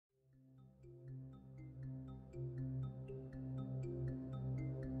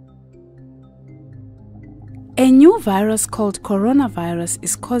A new virus called coronavirus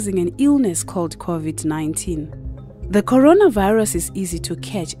is causing an illness called COVID-19. The coronavirus is easy to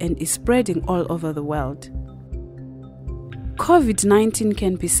catch and is spreading all over the world. COVID-19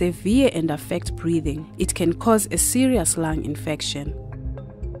 can be severe and affect breathing. It can cause a serious lung infection.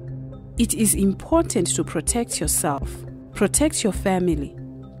 It is important to protect yourself, protect your family,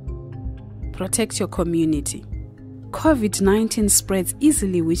 protect your community. COVID-19 spreads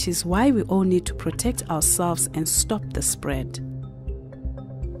easily, which is why we all need to protect ourselves and stop the spread.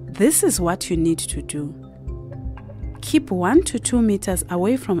 This is what you need to do. Keep 1 to 2 meters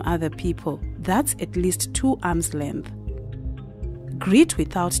away from other people. That's at least 2 arms length. Greet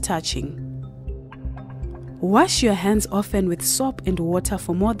without touching. Wash your hands often with soap and water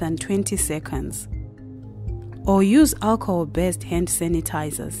for more than 20 seconds. Or use alcohol-based hand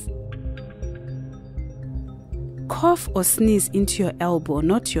sanitizers. Cough or sneeze into your elbow,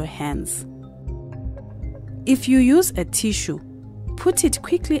 not your hands. If you use a tissue, put it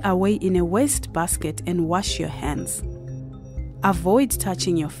quickly away in a waste basket and wash your hands. Avoid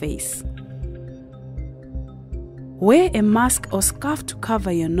touching your face. Wear a mask or scarf to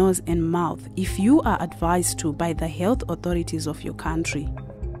cover your nose and mouth if you are advised to by the health authorities of your country.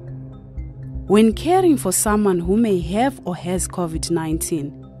 When caring for someone who may have or has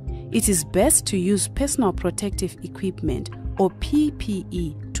COVID-19, it is best to use personal protective equipment or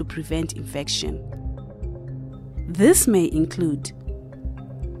PPE to prevent infection. This may include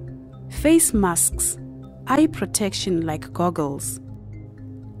face masks, eye protection like goggles,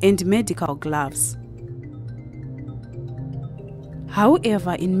 and medical gloves.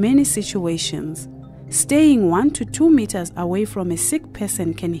 However, in many situations, staying 1 to 2 meters away from a sick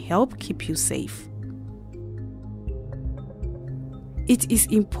person can help keep you safe. It is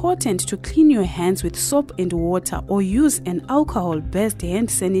important to clean your hands with soap and water or use an alcohol-based hand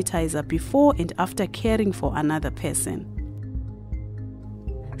sanitizer before and after caring for another person.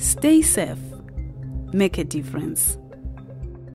 Stay safe. Make a difference.